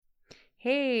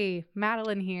Hey,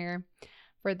 Madeline here.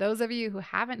 For those of you who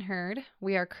haven't heard,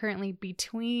 we are currently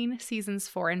between seasons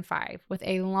 4 and 5 with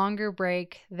a longer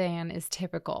break than is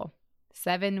typical,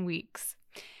 7 weeks.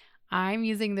 I'm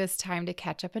using this time to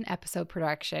catch up in episode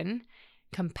production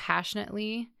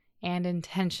compassionately and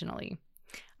intentionally.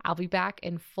 I'll be back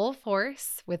in full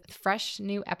force with fresh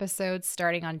new episodes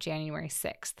starting on January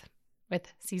 6th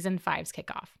with season 5's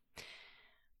kickoff.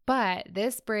 But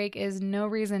this break is no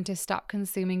reason to stop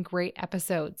consuming great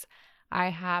episodes. I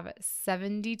have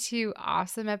 72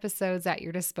 awesome episodes at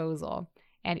your disposal,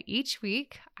 and each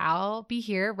week I'll be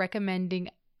here recommending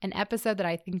an episode that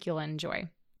I think you'll enjoy.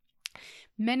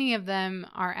 Many of them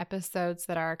are episodes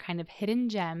that are kind of hidden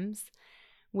gems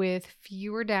with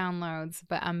fewer downloads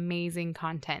but amazing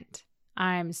content.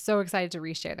 I'm so excited to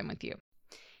reshare them with you.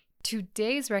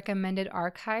 Today's recommended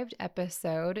archived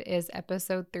episode is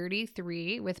episode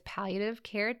 33 with palliative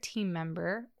care team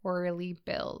member Orly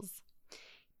Bills.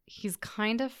 He's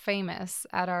kind of famous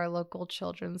at our local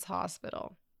children's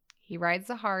hospital. He rides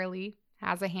a Harley,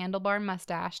 has a handlebar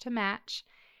mustache to match,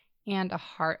 and a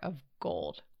heart of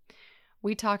gold.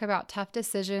 We talk about tough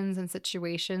decisions and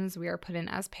situations we are put in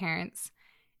as parents,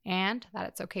 and that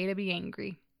it's okay to be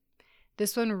angry.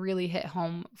 This one really hit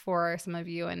home for some of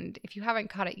you, and if you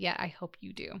haven't caught it yet, I hope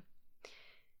you do.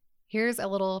 Here's a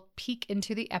little peek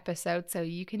into the episode so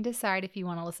you can decide if you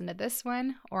want to listen to this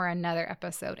one or another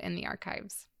episode in the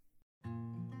archives.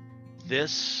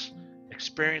 This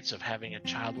experience of having a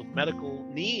child with medical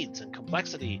needs and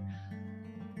complexity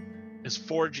is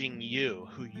forging you,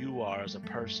 who you are as a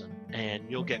person, and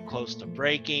you'll get close to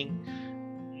breaking.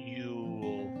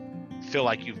 You'll feel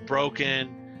like you've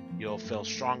broken. You'll feel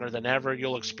stronger than ever.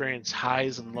 You'll experience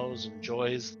highs and lows and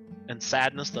joys and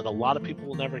sadness that a lot of people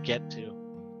will never get to.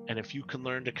 And if you can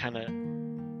learn to kind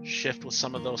of shift with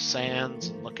some of those sands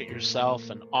and look at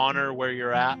yourself and honor where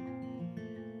you're at,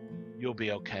 you'll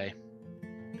be okay.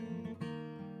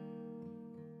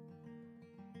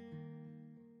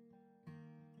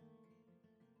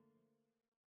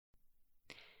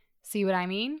 See what I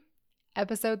mean?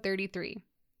 Episode 33.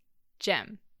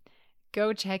 Gem.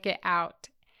 Go check it out.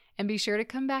 And be sure to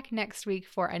come back next week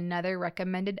for another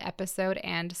recommended episode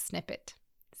and snippet.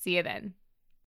 See you then.